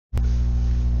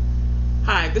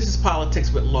This is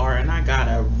Politics with Laura, and I got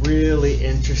a really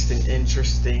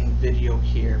interesting video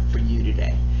here for you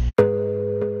today.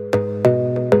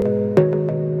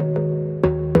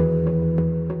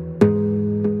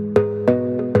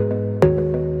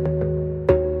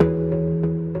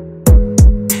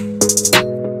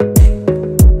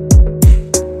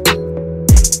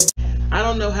 I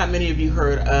don't know how many of you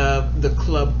heard of the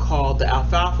club called the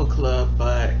Alfalfa Club,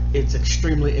 but it's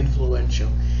extremely influential.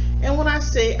 And when I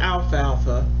say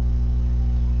alfalfa,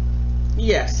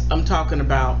 yes, I'm talking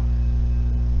about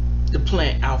the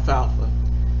plant alfalfa.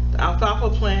 The alfalfa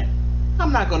plant,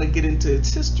 I'm not going to get into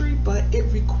its history, but it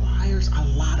requires a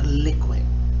lot of liquid.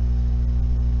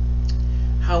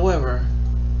 However,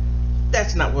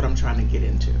 that's not what I'm trying to get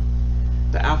into.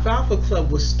 The Alfalfa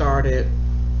Club was started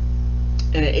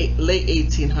in the late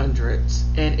 1800s,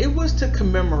 and it was to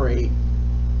commemorate,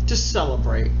 to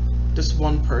celebrate this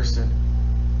one person,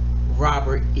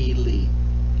 Robert E. Lee.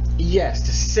 Yes,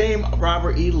 the same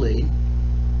Robert E. Lee,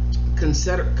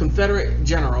 Confederate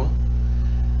general,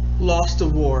 lost the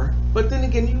war. But then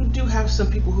again, you do have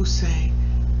some people who say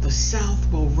the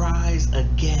South will rise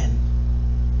again.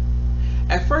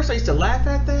 At first I used to laugh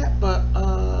at that, but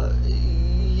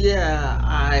yeah,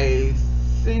 I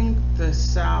think the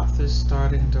South is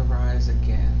starting to rise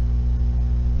again.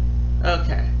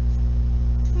 Okay,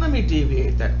 let me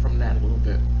deviate from that a little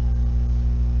bit.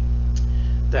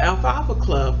 The Alfalfa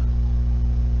Club,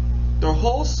 their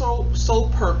whole sole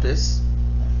purpose,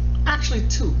 actually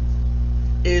two,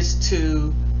 is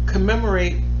to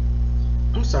commemorate,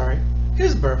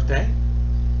 his birthday,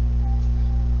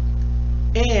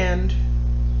 and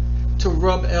to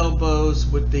rub elbows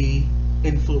with the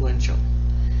influential.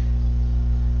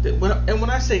 And when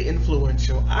I say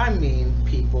influential, I mean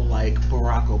people like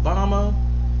Barack Obama,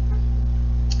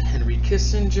 Henry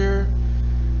Kissinger,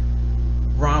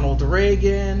 Ronald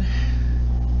Reagan,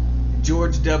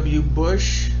 George W.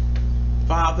 Bush,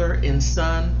 father and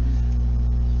son,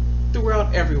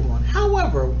 throughout everyone.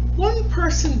 However, one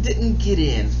person didn't get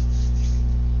in,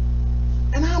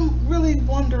 and I'm really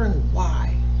wondering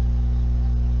why.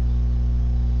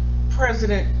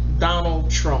 President Donald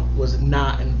Trump was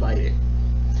not invited.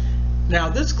 Now,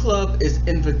 this club is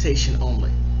invitation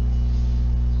only,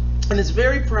 and it's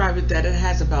very private, that it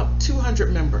has about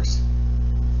 200 members.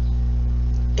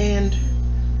 And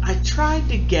I tried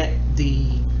to get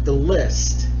the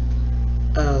list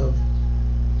of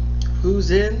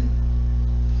who's in.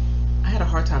 I had a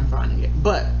hard time finding it,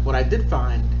 but what I did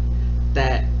find,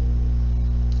 that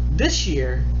this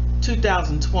year,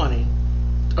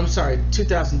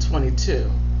 2022,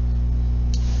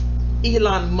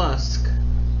 Elon Musk,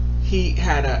 he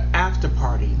had an after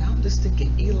party. Now I'm just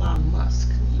thinking, Elon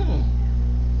Musk.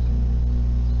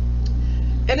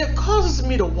 And it causes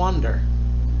me to wonder,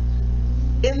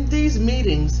 in these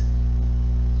meetings,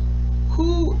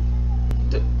 who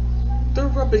they're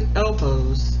rubbing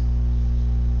elbows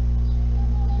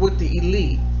with the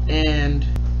elite, and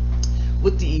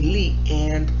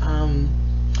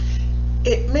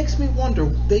it makes me wonder.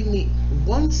 They meet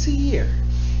once a year,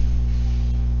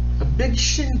 a big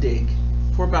shindig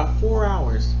for about 4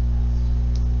 hours.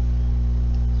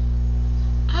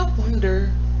 I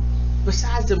wonder,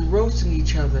 besides them roasting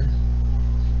each other,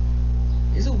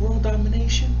 is it world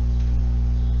domination?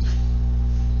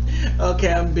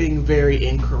 Okay, I'm being very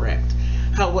incorrect.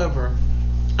 However,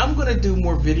 I'm going to do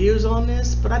more videos on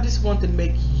this, but I just want to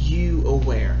make you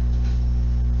aware.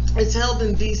 It's held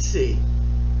in DC.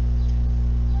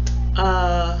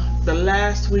 The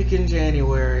last week in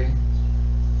January.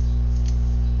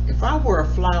 If I were a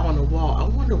fly on the wall, I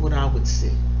wonder what I would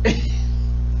see.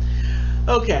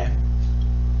 Okay.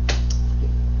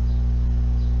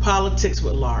 Politics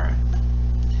with Laura.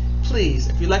 Please,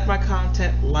 if you like my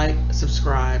content, like,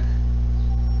 subscribe,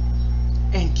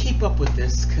 and keep up with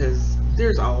this, because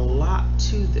there's a lot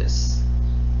to this.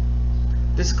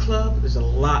 This club, there's a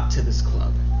lot to this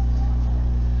club.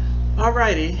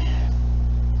 Alrighty.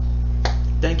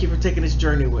 Thank you for taking this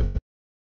journey with me.